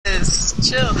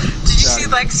Chill. Did you see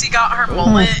Lexi got her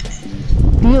mullet?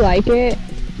 Do you like it?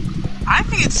 I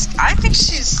think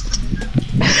she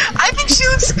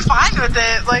looks fine with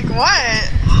it. Like, what?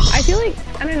 I feel like,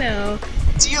 I don't know.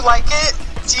 Do you like it?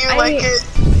 Do you like it?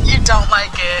 You don't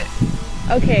like it.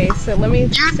 Okay, so let me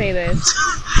say this.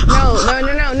 No.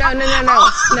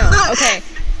 Okay.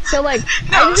 So like,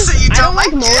 I don't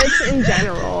like mullets in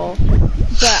general,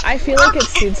 but I feel like it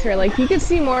suits her. Like, you could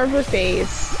see more of her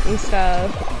face and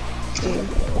stuff. And,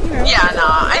 you know. Yeah,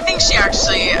 nah. I think it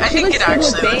actually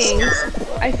looks good.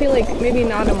 I feel like maybe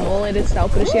not a mullet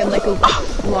itself, but if she had like a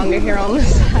longer hair on the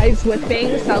sides with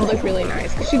bangs, that would look really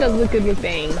nice. Cause she does look good with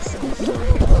bangs.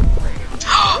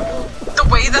 The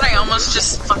way that I almost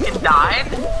just fucking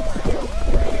died.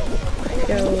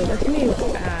 Yo, that's gonna be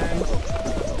bad.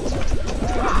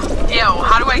 Yo,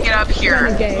 how do I get up here?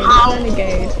 Renegade.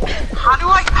 How do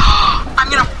I? I'm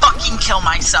gonna fucking kill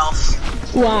myself.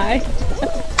 Why?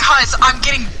 Cause I'm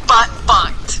getting butt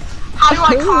fucked. How do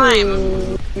I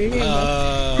climb? You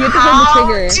have to hold the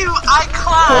trigger. How do I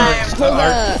climb? Hold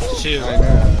up.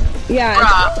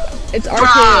 Yeah, it's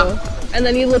R2. And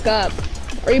then you look up.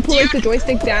 Or you pull like the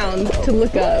joystick down to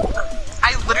look up.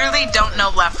 I literally don't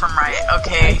know left from right,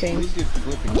 okay? I think.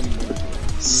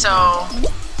 So,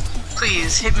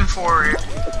 please, hit me forward.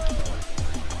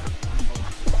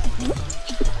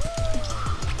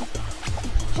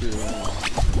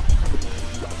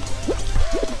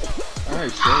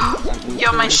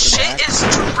 Yo, my shit is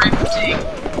drifting.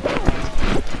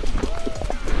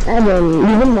 Evan,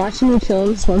 you've been watching me chill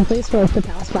in this one place for like the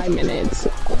past 5 minutes.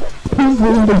 Please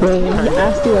leave the game. I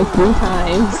asked you like 3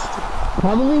 times.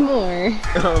 Probably more.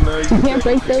 Oh no, you can't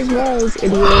break those walls,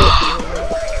 idiot.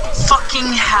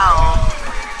 Fucking hell.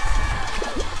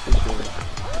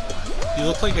 You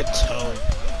look like a toad.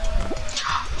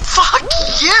 Fuck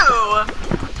you!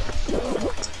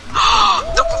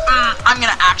 I'm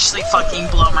gonna actually fucking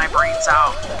blow my brains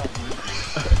out.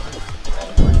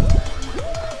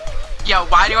 Yo,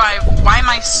 why am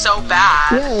I so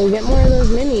bad? Yo, get more of those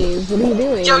minis. What are you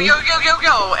doing? Yo,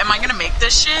 am I gonna make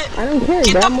this shit? I don't care,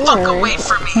 Get grab the more. fuck away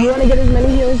from me. You wanna get as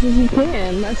many heals as you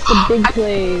can. That's the big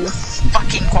plays.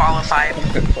 Fucking qualified.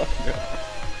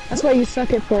 That's why you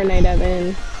suck at Fortnite,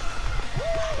 Evan.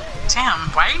 Damn,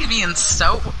 why are you being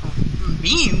so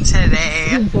mean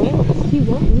today? He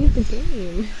won't leave the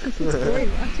game. It's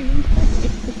boring watching him play.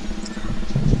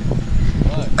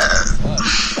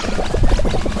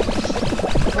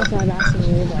 Also, I've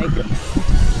actually like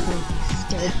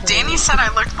Danny said I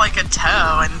looked like a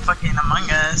toe in fucking Among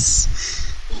Us.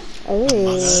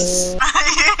 Oh.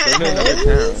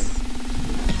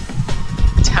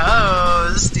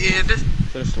 Toes, dude. Is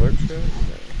that a slurp show?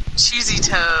 Cheesy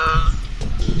toes.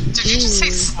 Did you just say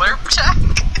slurp check?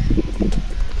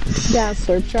 Yeah,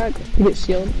 slurp truck. You get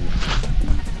shield.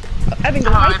 Evan,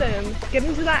 go fight them. Get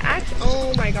into that action.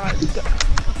 Oh my god.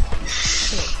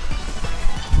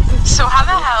 So how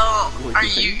the hell are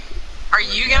you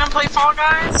gonna play Fall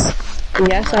Guys?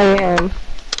 Yes, I am.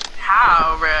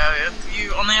 How, bro? If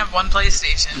you only have one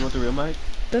PlayStation. You want the real mic?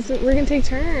 We're gonna take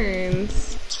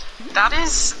turns. That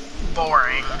is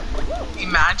boring.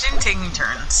 Imagine taking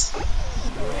turns.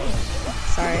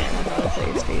 Sorry, I don't have a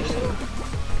PlayStation.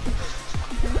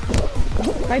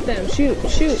 Fight them. Shoot.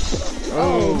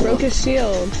 Oh, broke his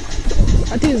shield.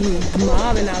 That dude's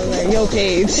mobbing out there. Yo,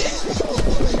 Paige.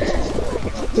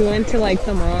 We went to like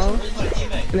the mall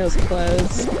and it was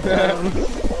closed.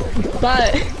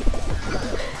 But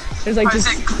there's like this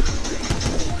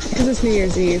because it's New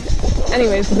Year's Eve.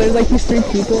 Anyways, there's like these 3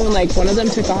 people and like one of them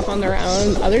took off on their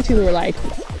own. The other 2 were like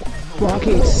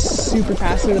walking super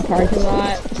fast through the parking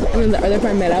lot. And then the other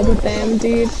part met up with them,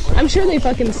 dude. I'm sure they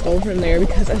fucking stole from there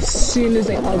because as soon as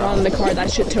they all got in the car,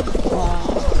 that shit took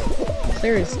off.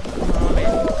 There's mobbing.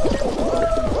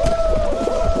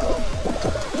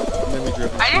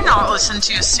 I did not listen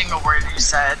to a single word you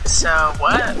said, so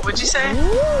what? What'd you say?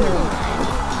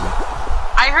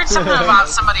 I heard something about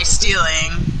somebody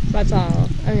stealing. That's all.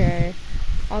 Okay.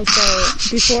 Also,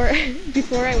 before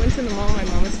I went to the mall, my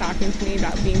mom was talking to me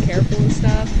about being careful and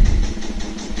stuff.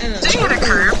 And did you hit a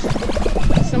curb?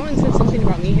 Someone said something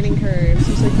about me hitting curbs.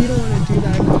 It's like, you don't want to do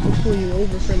that, I'm going to pull you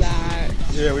over for that.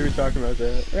 Yeah, we were talking about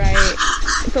that. Right.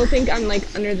 They'll think I'm like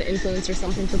under the influence or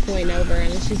something for pulling over,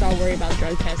 and she's all worried about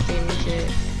drug testing and shit.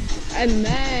 And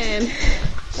then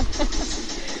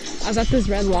I was at this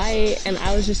red light and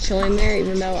I was just chilling there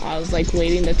even though I was like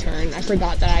waiting to turn. I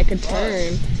forgot that I could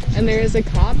turn. And there was a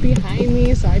cop behind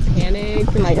me, so I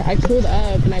panicked and like I pulled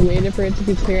up and I waited for it to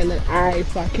be clear, and then I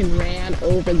fucking ran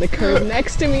over the curb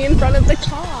next to me in front of the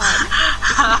cop.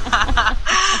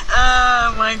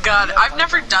 Oh my god, I've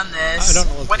never done this. I don't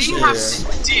know what do you this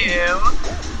have is. to do?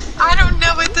 I don't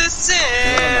know what this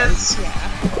is.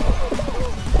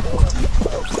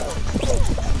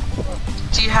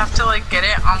 Do you have to like get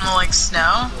it on the like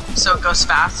snow so it goes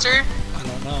faster? I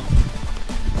don't know.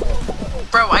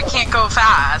 Bro, I can't go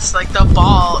fast. Like the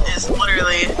ball is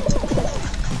literally.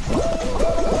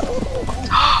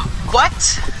 What?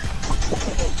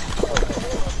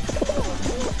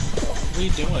 What are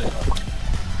you doing?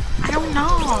 I don't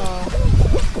know.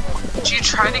 Do you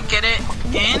try to get it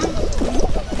in?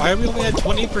 Why are we only at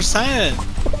 20%?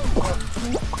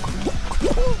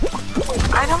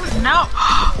 I don't know.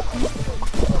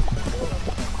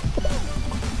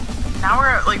 Now we're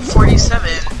at like 47.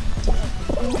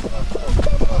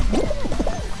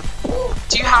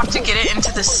 Do you have to get it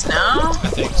into the snow? I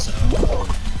think so.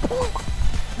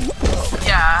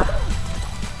 Yeah.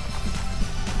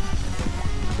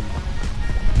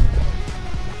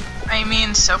 I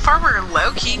mean, so far we're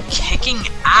low-key kicking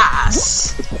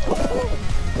ass.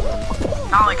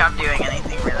 Not like I'm doing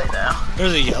anything really, though.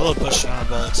 There's a yellow pushing on our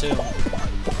ball, too.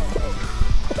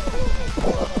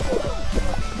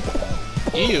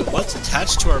 Ew, what's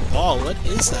attached to our ball? What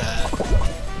is that?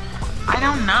 I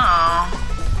don't know.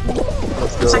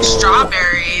 Let's It's like go.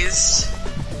 strawberries.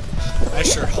 I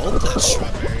sure hope that's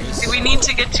strawberries. Do we need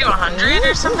to get to 100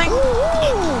 or something? Is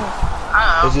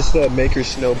Uh-oh. this to make your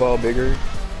snowball bigger?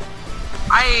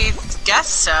 I guess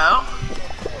so.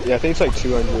 Yeah, I think it's like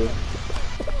 200.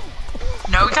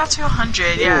 No, we got to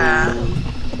 100, yeah.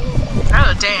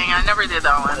 Oh, dang, I never did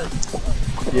that one.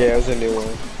 Yeah, it was a new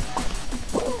one.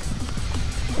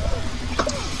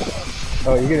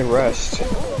 Oh, you're getting rushed.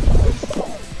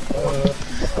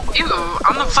 Ew,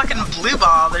 on the fucking blue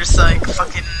ball, there's like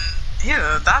fucking...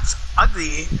 Ew, that's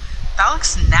ugly. That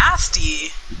looks nasty.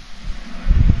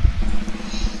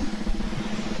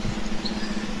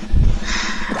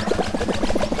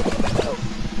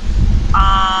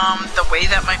 The way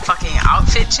that my fucking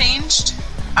outfit changed?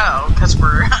 Oh, because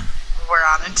we're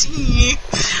on a tee.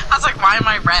 I was like, why am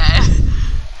I red?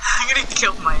 I'm gonna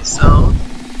kill myself.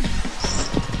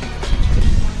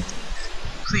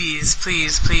 Please,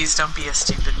 please, please don't be a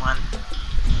stupid one.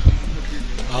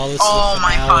 Oh, this Oh is the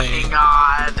my finale. fucking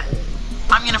god.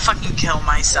 I'm gonna fucking kill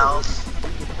myself.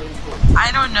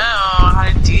 I don't know how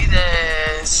to do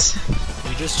this.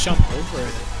 You just jump over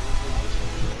it.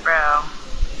 Bro.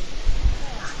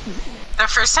 The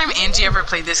first time Angie ever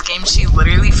played this game, she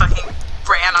literally fucking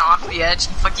ran off the edge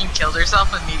and fucking killed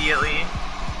herself immediately.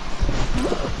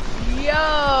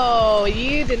 Yo,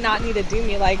 you did not need to do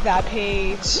me like that,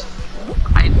 Paige.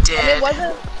 I And did. it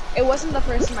wasn't the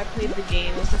first time I played the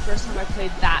game. It was the first time I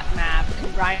played that map.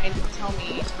 And Ryan did tell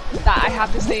me that I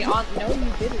have to stay on. No,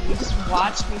 you didn't. You just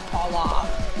watched me fall off.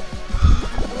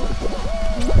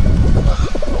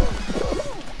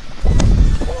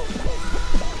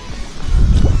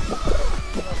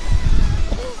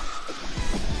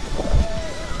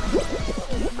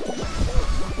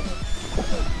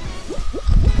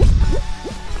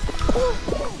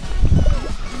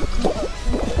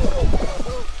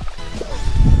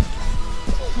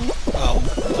 Oh,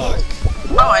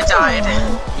 fuck. Oh, I died.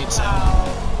 Me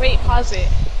too. Wait, pause it.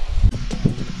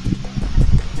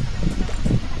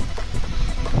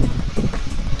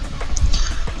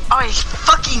 Oh, I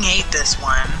fucking hate this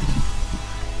one.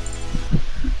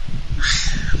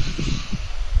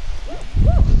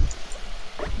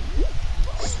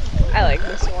 I like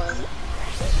this one.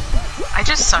 I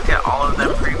just suck at all of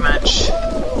them pretty much.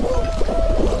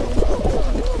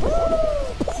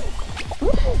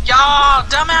 Y'all,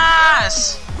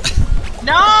 dumbass!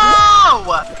 No!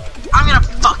 I'm gonna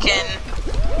fucking...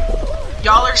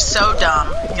 Y'all are so dumb.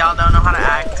 Y'all don't know how to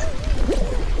act.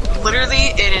 Literally,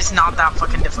 it is not that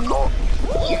fucking difficult.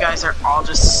 You guys are all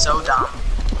just so dumb.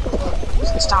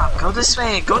 Stop. Go this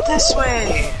way. Go this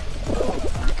way.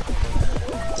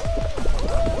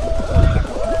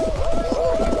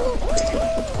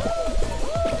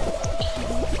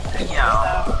 Yo.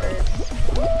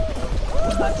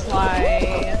 That's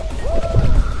why.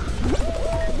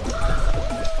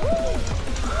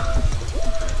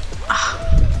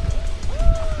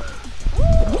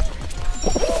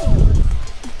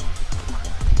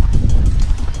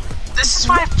 This is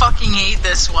why I fucking hate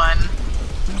this one.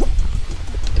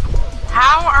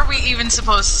 How are we even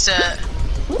supposed to...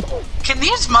 Can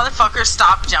these motherfuckers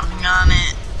stop jumping on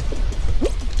it?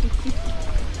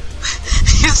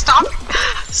 Stop.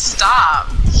 Stop.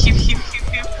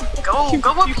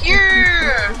 Go up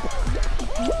here.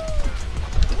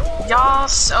 Y'all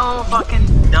so fucking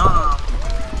dumb.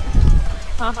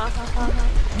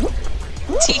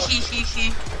 Tee hee hee hee.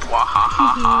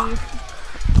 Wahahaha.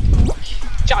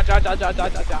 Ja ja ja ja ja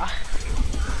ja ja.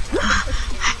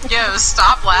 Yo,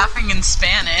 stop laughing in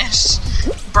Spanish.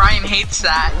 Brian hates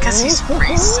that because he's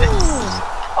racist.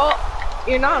 Oh,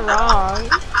 you're not wrong.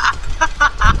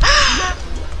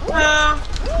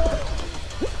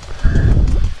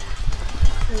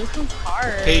 This one's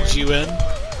hard. Paige, you in?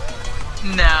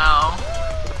 No.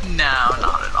 No,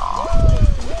 not at all.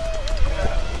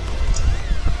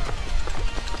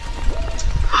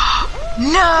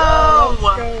 No!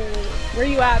 Let's go. Where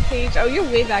you at, Paige? Oh, you're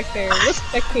way back there. What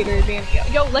spectator, Danny?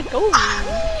 Yo, let go of me.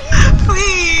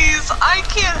 Please! I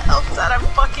can't help that I'm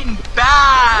fucking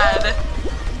bad!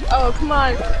 Oh, come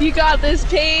on. You got this,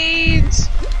 Paige!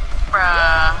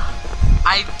 Bruh.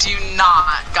 I do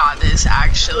not got this,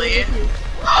 actually.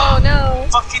 Oh, no.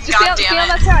 Fucking Just stay on goddamn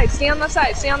that it. side. Stay on that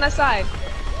side. Stay on that side.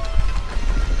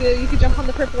 You can jump on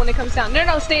the purple when it comes down.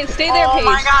 No, stay there, Oh Paige.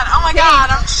 my god, oh my Paige. god,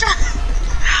 I'm trying.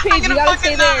 Paige, you gotta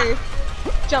stay there.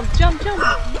 Jump, jump, jump.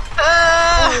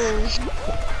 Oh.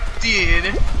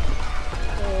 Dude.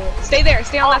 Stay there.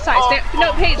 Stay on that side. Oh,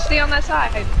 No, Paige, stay on that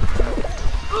side.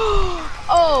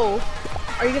 Oh.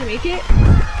 Are you gonna make it?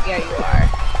 Yeah, you are.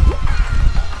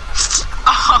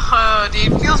 Oh,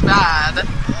 dude, feels bad.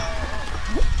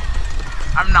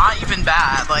 I'm not even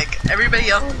bad. Like, everybody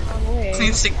else No way.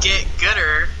 needs to get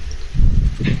gooder.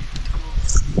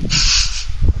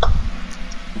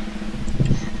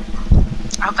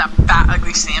 I hope that fat,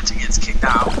 ugly Santa gets kicked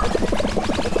out.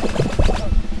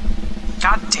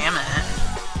 God damn it.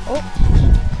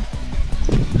 Oh.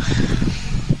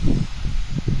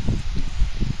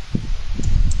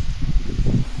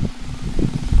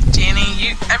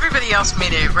 Danny, everybody else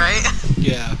made it, right?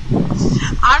 Yeah.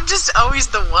 I'm just always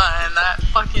the one that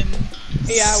fucking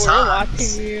Yeah, sucks. we're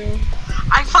watching you.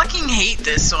 I fucking hate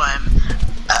this one.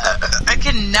 I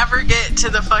can never get to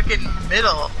the fucking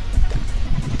middle.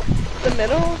 The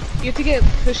middle? You have to get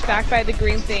pushed back by the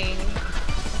green thing.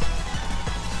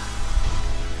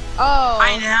 Oh.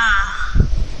 I know.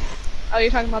 Oh,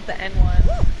 you're talking about the N one.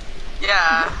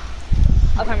 Yeah.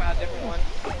 I'm talking about a different one.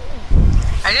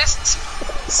 I just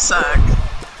suck.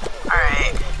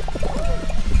 Alright.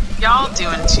 Y'all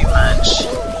doing too much.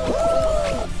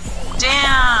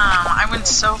 Damn, I went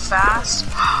so fast.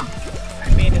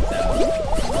 I made it though.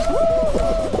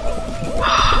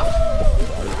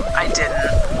 I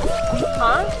didn't.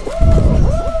 Huh?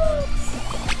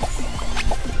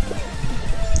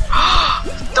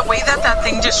 The way that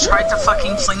thing just tried to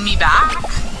fucking fling me back?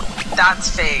 That's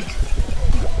fake.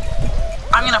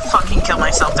 I'm gonna fucking kill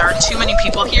myself. There are too many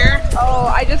people here. Oh,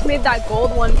 I just made that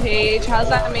gold one, Paige. How's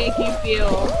that make you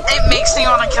feel? It makes me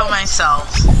want to kill myself.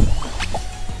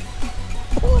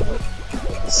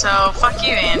 So, fuck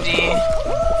you, Andy.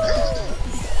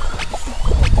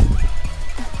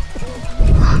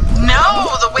 No,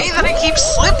 the way that I keep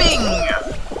slipping.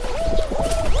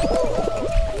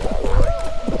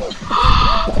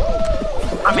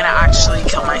 I'm gonna actually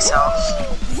kill myself.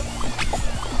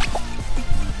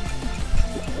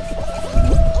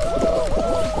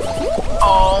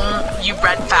 Oh, you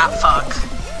red fat fuck.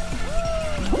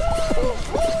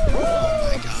 Oh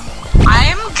my god.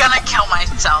 I'm gonna kill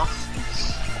myself.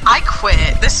 I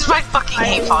quit. This is why I fucking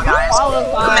hate Fall Guys.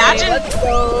 Qualified. Let's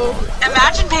go.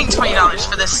 Imagine paying $20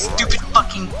 for this stupid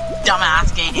fucking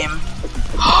dumbass game.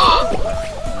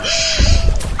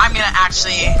 I'm gonna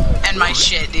actually end my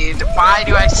shit, dude. Why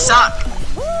do I suck?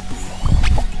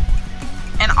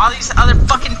 And all these other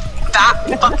fucking fat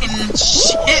fucking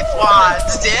shit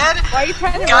wads, dude. Why are you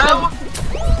trying to Go.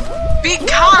 run?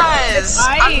 Because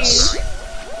Nice.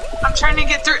 I'm trying to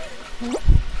get through.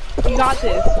 You got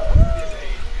this.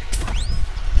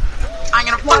 I'm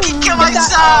gonna fucking kill Get that-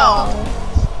 myself. oh.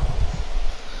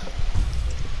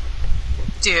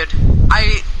 Dude,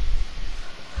 I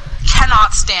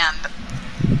cannot stand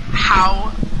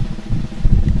how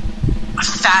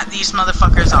fat these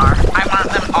motherfuckers are. I want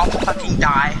them all to fucking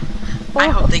die. I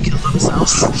hope they kill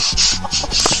themselves.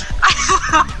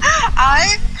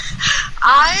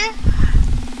 I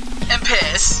am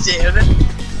pissed, dude.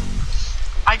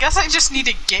 I guess I just need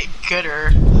to get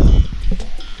gooder.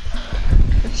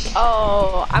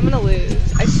 Oh, I'm gonna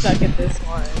lose. I suck at this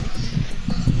one.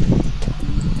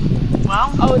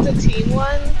 Well, Oh, it's a team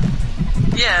one?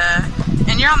 yeah.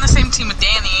 And you're on the same team with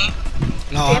Danny.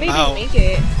 No, Danny I'm didn't out. make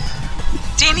it.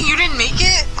 Danny, you didn't make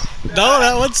it? No,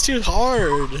 that one's too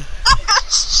hard.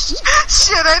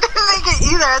 Shit, I didn't make it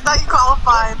either. I thought you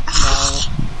qualified.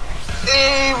 No.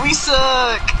 Hey, we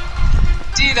suck.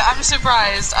 Dude, I'm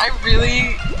surprised. I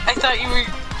thought you were,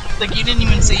 like, you didn't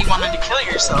even say you wanted to kill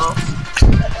yourself.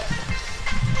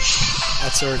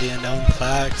 That's already a known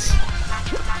fact.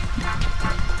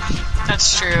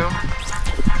 That's true.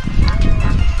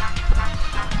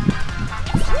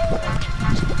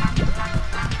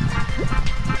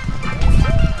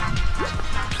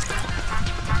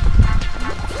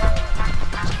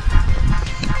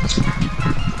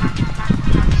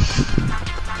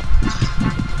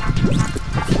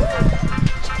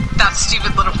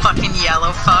 fucking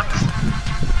yellow fuck.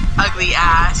 Ugly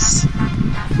ass.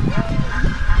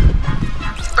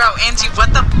 Bro, Angie,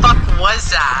 what the fuck was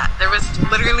that? There was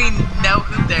literally no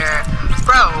hoop there.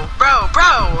 Bro.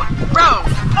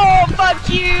 Oh, fuck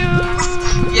you!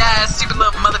 Yeah, stupid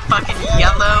little motherfucking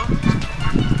yellow.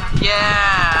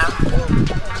 Yeah.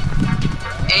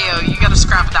 Ayo, you gotta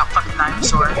scrap with that fucking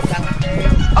dinosaur.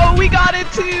 Oh, we got it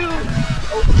too!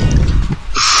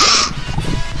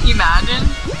 Imagine.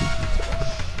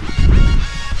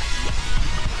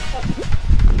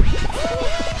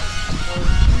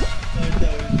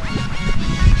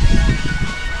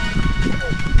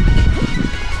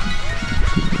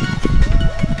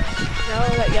 No,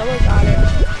 that yellow got it.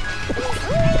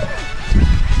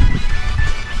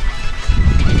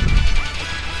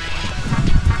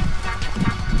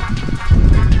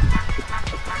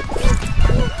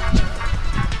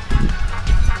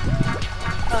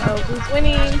 Uh-oh, who's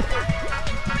winning?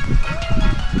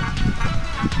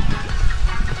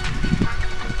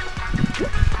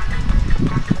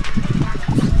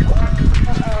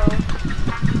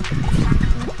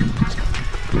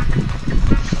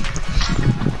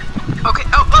 Okay,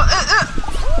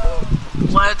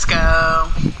 let's go.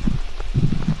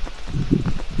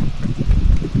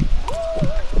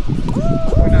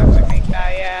 We're not gonna make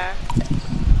that, yeah.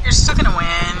 You're still gonna win.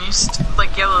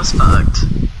 Like, yellow's fucked.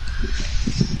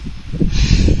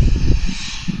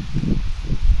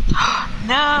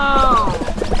 No!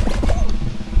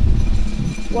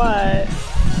 What?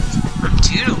 I'm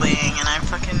doodling and I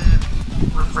fucking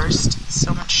reversed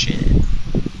so much shit.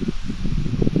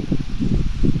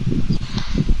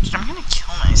 Dude, I'm gonna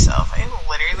kill myself. I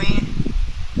literally...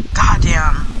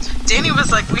 Goddamn. Danny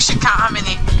was like, we should count how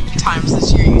many times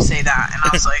this year you say that. And I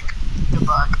was like, good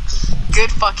luck.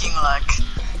 Good fucking luck.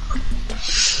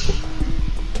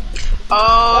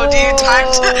 Oh, dude,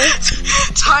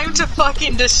 time to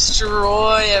fucking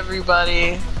destroy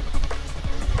everybody.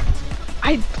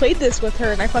 I played this with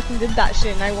her and I fucking did that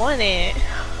shit and I won it.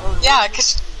 Yeah,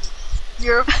 cause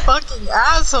you're a fucking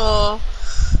asshole.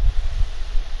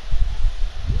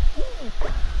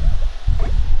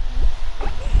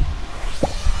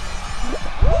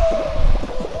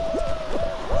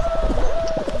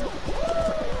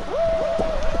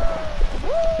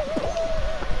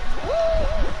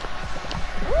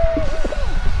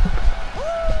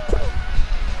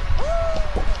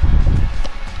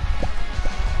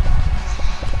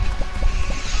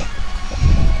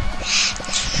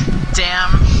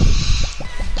 Damn.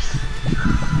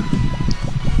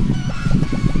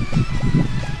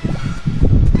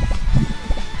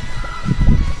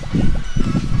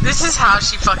 This is how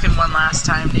she fucking won last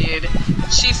time, dude.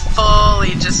 She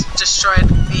fully just destroyed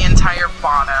the entire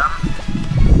bottom.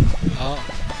 Oh.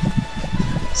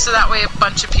 So that way a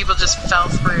bunch of people just fell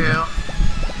through.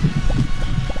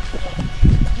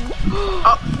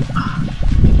 Oh.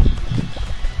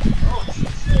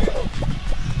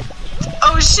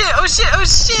 Oh shit, oh shit, oh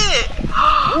shit!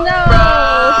 No!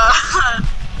 Bruh.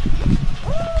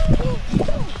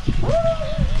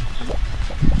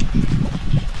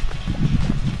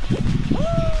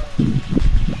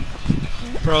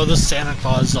 Bro, the Santa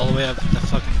Claus is all the way up at the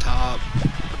fucking top.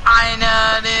 I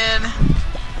know,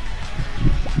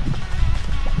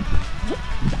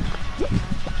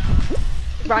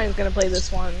 dude. Ryan's gonna play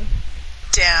this one.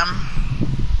 Damn.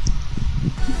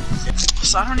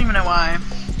 So I don't even know why.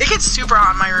 It gets super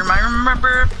hot in my room. I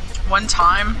remember one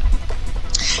time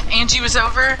Angie was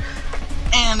over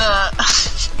and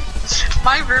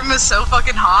my room was so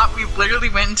fucking hot we literally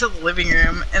went into the living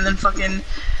room and then fucking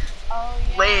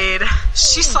laid.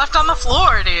 She slept on the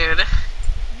floor, dude.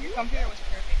 Your computer was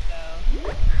perfect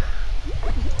though.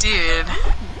 Dude.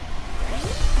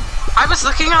 I was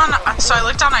looking on, so I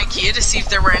looked on IKEA to see if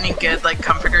there were any good, like,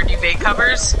 comforter duvet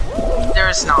covers. There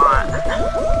is not.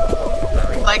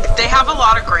 Like, they have a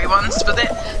lot of gray ones, but they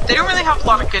don't really have a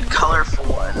lot of good colorful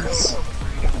ones.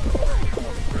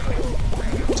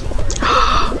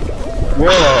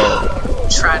 Whoa!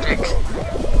 Tragic.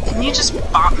 Can you just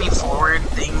bop me forward?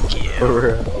 Thank you.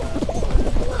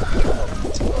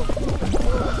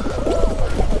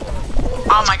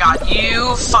 Oh my god,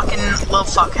 you fucking little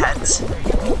fuckheads.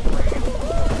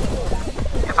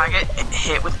 If I get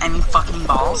hit with any fucking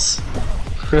balls.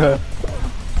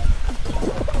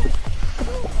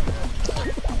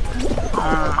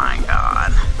 Oh my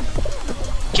god.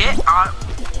 Get out.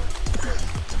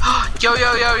 Yo,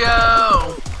 yo, yo,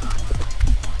 yo!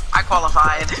 I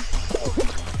qualified.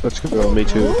 Let's go, me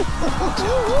too.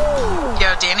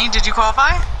 Yo, Danny, did you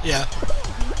qualify? Yeah.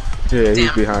 Yeah, he's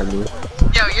Damn. behind me.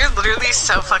 Yo, you're literally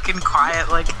so fucking quiet.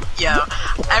 Like, yo,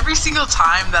 every single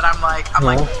time that I'm like,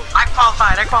 I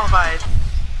qualified.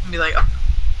 and be like, oh,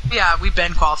 yeah, we've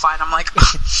been qualified. I'm like,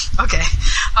 okay,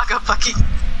 I'll go fucking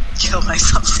kill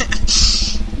myself then.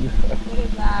 What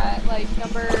is that? Like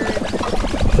number?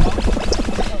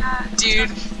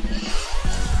 Dude.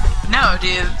 No,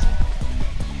 dude.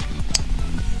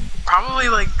 Probably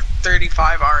like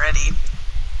 35 already.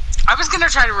 I was gonna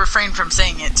try to refrain from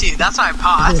saying it too. That's why I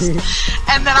paused.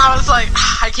 And then I was like,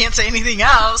 I can't say anything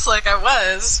else like I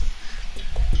was.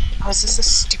 Oh, is this a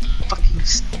stupid fucking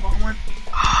snowball one?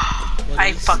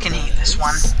 I fucking hate this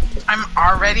one. I'm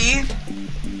already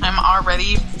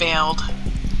failed.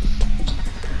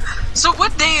 So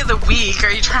what day of the week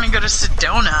are you trying to go to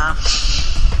Sedona?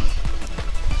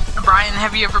 Brian,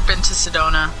 have you ever been to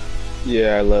Sedona?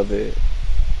 Yeah, I love it.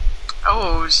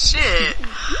 Oh shit.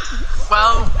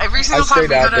 Well, every I single time we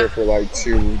stayed go out there to... for like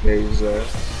 2 days.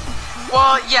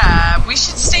 Well, yeah, we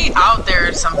should stay out there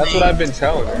or something. That's what I've been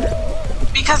telling her.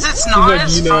 Because it's She's not like,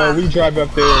 as you know, fun. we drive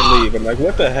up there and leave. I'm like,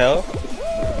 what the hell?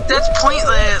 That's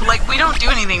pointless. Like, we don't do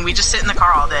anything. We just sit in the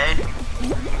car all day.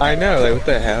 I know, like, what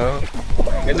the hell?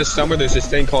 In the summer, there's this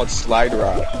thing called Slide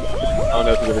Rock. I don't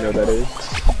know if you ever know what that is.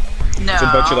 No. It's a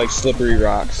bunch of, like, slippery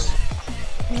rocks.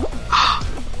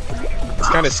 It's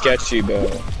kind of sketchy,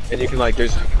 though. And you can, like,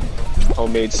 there's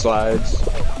homemade slides.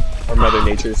 Or Mother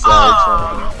Nature slides.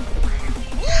 Oh.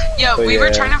 Yeah, But we were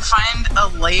yeah. trying to find a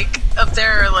lake up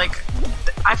there, like,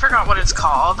 I forgot what it's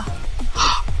called.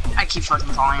 I keep fucking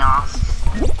falling off.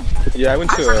 Yeah, I went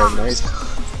to forgot a nice...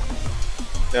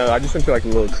 No, I just went to, like, a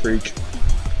little creek.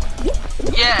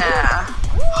 Yeah.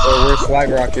 Or where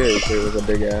Slide Rock is, there was a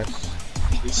big ass.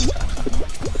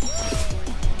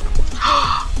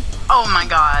 Oh my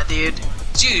god, dude.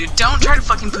 Dude, don't try to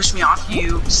fucking push me off,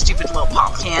 you stupid little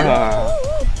pop can.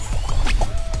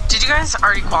 Did you guys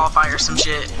already qualify or some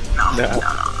shit? No. No.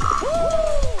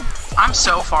 I'm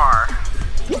so far.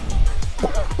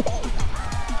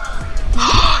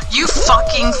 You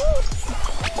fucking...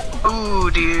 Ooh,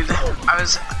 dude. I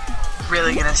was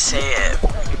really gonna say it.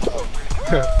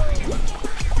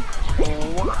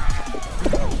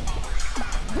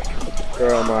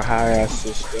 Girl, my high ass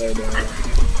just dead.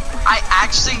 I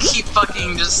actually keep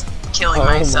fucking just killing Oh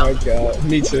myself. my god,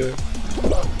 me too.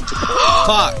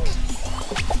 Fuck.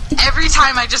 Every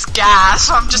time I just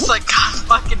gasp, I'm just like, God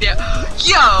fucking damn.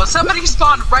 Yo, somebody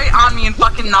spawned right on me and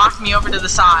fucking knocked me over to the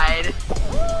side.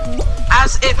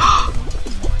 As it...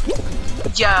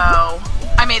 Yo,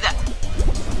 I made that...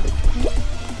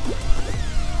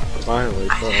 Finally,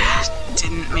 fuck. I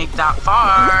didn't make that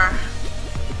far.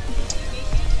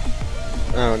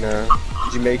 Oh no.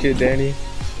 Did you make it, Danny?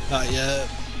 Not yet.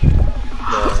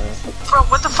 No. Bro,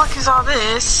 what the fuck is all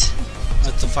this?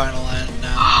 At the final end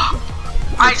now.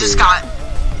 I just got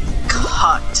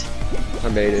cut. I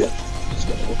made it.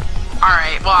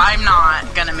 Alright, well, I'm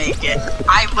not gonna make it.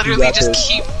 I literally got just this.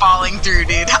 keep falling through,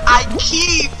 dude. I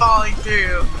keep falling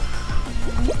through.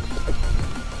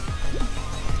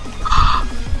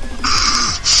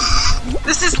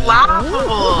 This is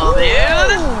laughable,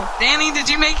 dude. Danny, did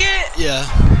you make it? Yeah.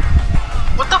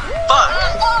 What the fuck?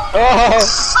 Oh!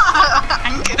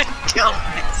 I'm gonna kill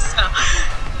myself.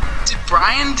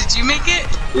 Brian, did you make it?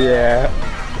 Yeah.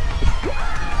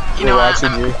 You know what?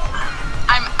 Watching you.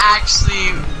 I'm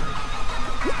actually...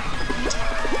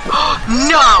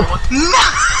 No!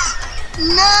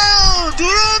 No,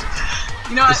 dude!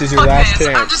 You know what? This is your Fuck last this.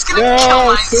 chance. I'm just gonna No, kill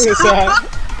myself. suicide.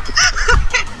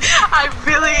 I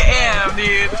really am,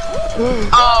 dude.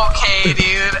 Okay,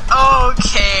 dude.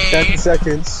 Okay. 10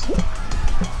 seconds.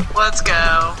 Let's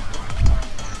go.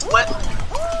 What?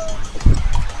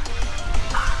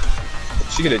 You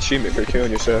should get an achievement for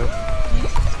killing yourself.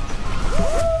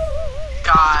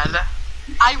 God.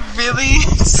 I really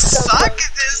suck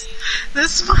at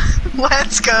this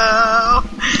let's go.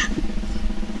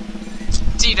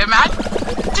 Dude,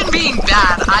 imagine being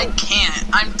bad. I can't.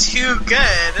 I'm too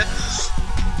good.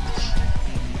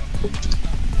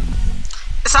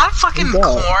 Is that a fucking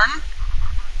What's that? corn?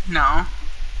 No.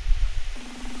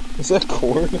 Is that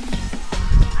corn?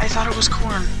 I thought it was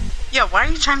corn. Yeah, why are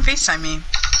you trying to FaceTime me?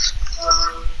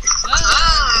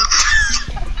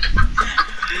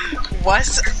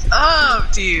 What's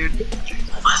up, dude?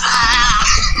 What's up?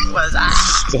 What's up?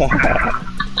 Stop.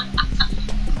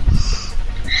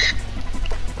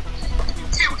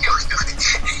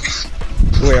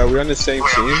 Wait, are we on the same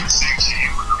team?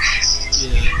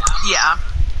 Yeah. Yeah.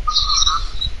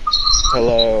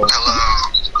 Hello.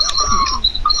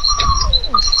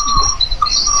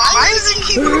 Why does it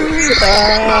keep...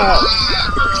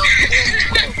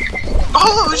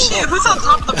 Oh shit, who's on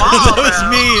top of the ball, That was bro?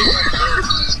 me.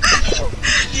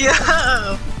 Yo.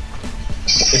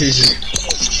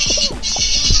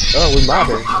 Oh, we're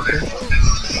mobbing. Okay.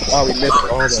 Oh, we missed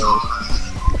all those.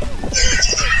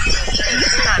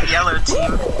 Not yellow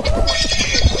team.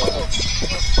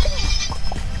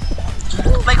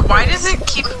 Like, why does it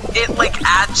keep it like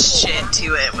add shit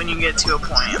to it when you get to a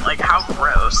point? Like, how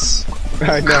gross.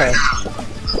 I know.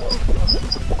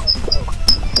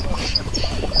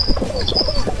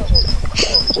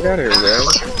 Get out of here, man.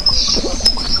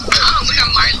 Oh, look at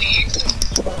Marley.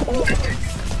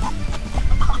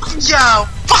 Yo,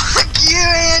 fuck you,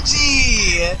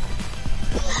 Angie!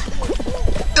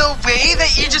 The way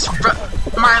that you just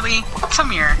Marley, come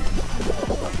here.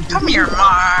 Come here,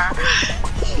 Mar.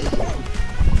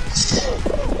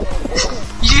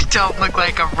 You don't look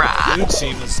like a rat. Blue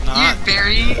team is not.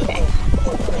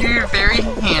 You're very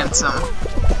handsome.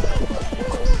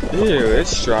 Ew,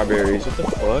 it's strawberries. What the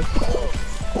fuck?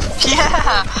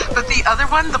 Yeah, but the other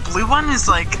one, the blue one, is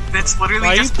like, it's literally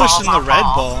Why are you just pushing balls the on red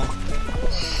ball. ball?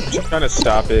 I'm just trying to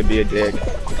stop it, be a dick.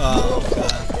 Oh, okay.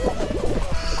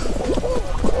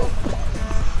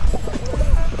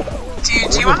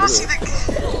 Dude, do you want to see the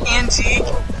Angie?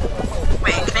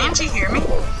 Wait, can Angie hear me?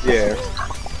 Yeah.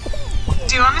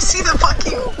 Do you want to see the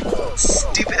fucking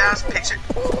stupid ass picture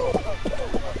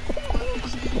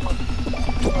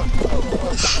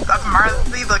of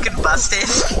Marley looking busted?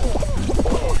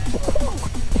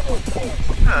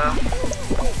 Oh.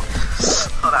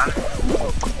 Hold on.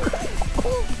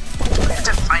 I have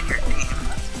to find your name.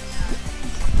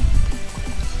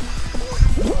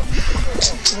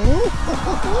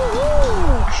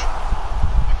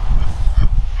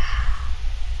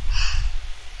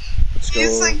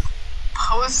 He's like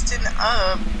posting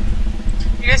up.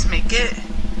 You guys make it?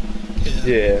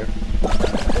 Yeah.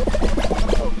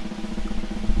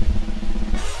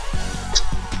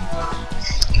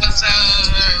 What's up?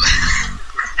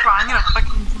 Bro, I'm gonna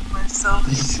fucking do myself.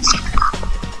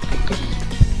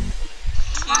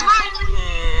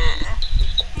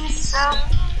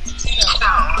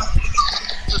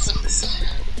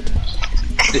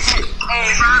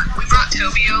 Hey, we brought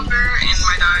Toby over, and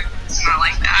my dog's not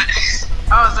like that.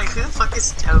 I was like, who the fuck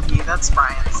is Toby? That's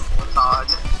Brian's dog.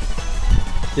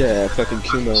 Yeah, fucking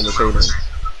Kumo and the Tatum.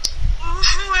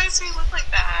 Why does he look like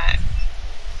that?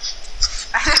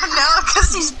 I don't know,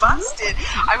 because he's busted.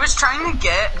 I was trying to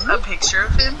get a picture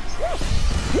of him.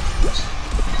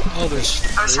 Oh, there's.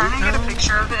 I was trying to get a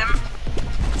picture of him.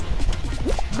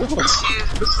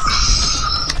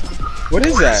 What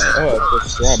is that? Oh, it's a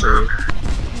strawberry.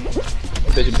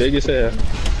 It's big as hell.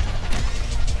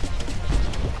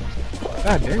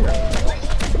 God damn.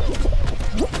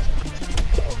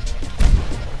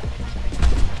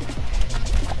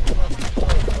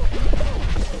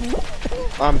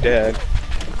 I'm dead.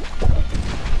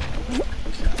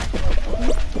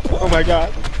 Oh my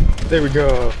god. There we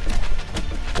go.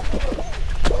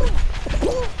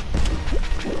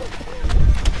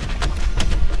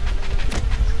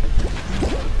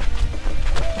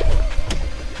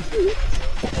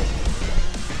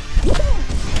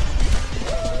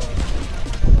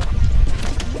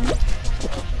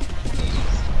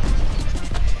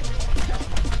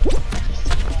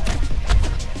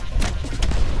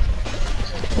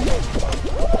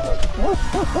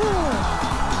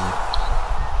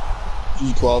 Did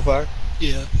you qualify?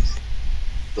 Yeah.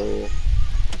 So,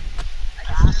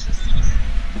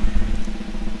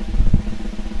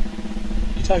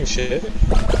 you talking shit?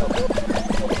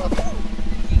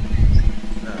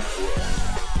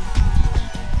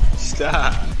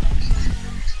 Stop.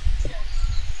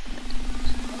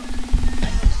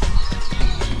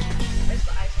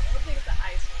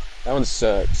 That one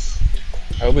sucks.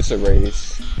 I hope it's a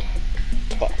race.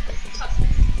 Fuck.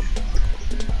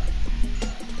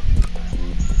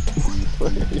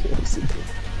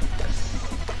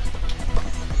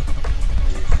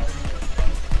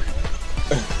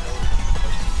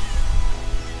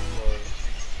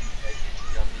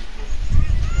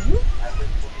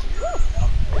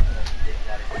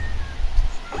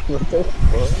 What the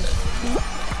fuck?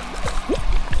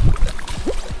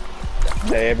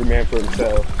 Hey, every man for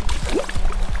himself.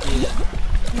 Yeah.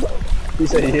 He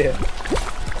said yeah.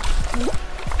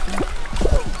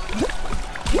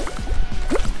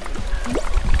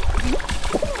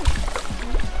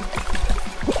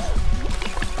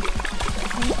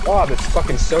 Oh, this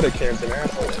fucking soda can's an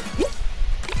asshole.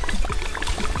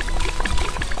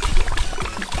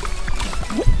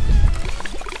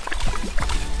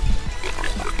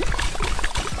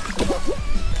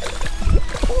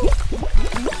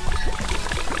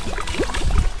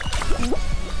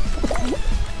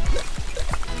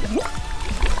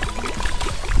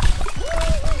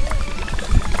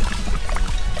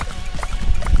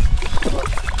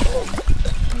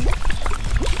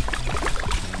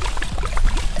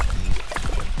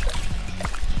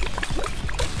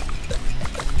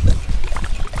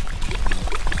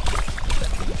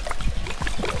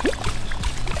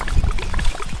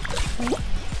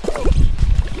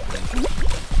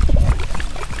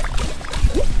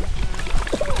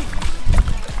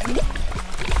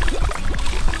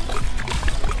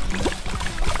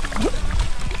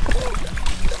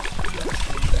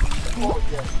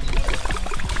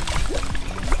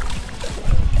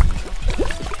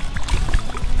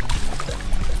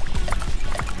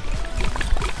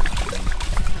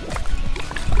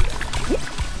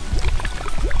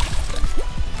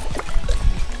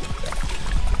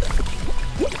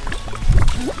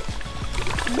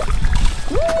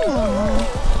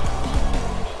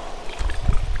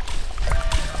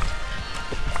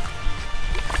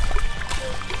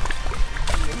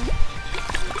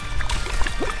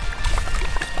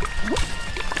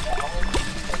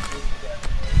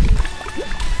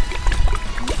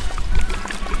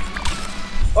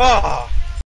 Oh.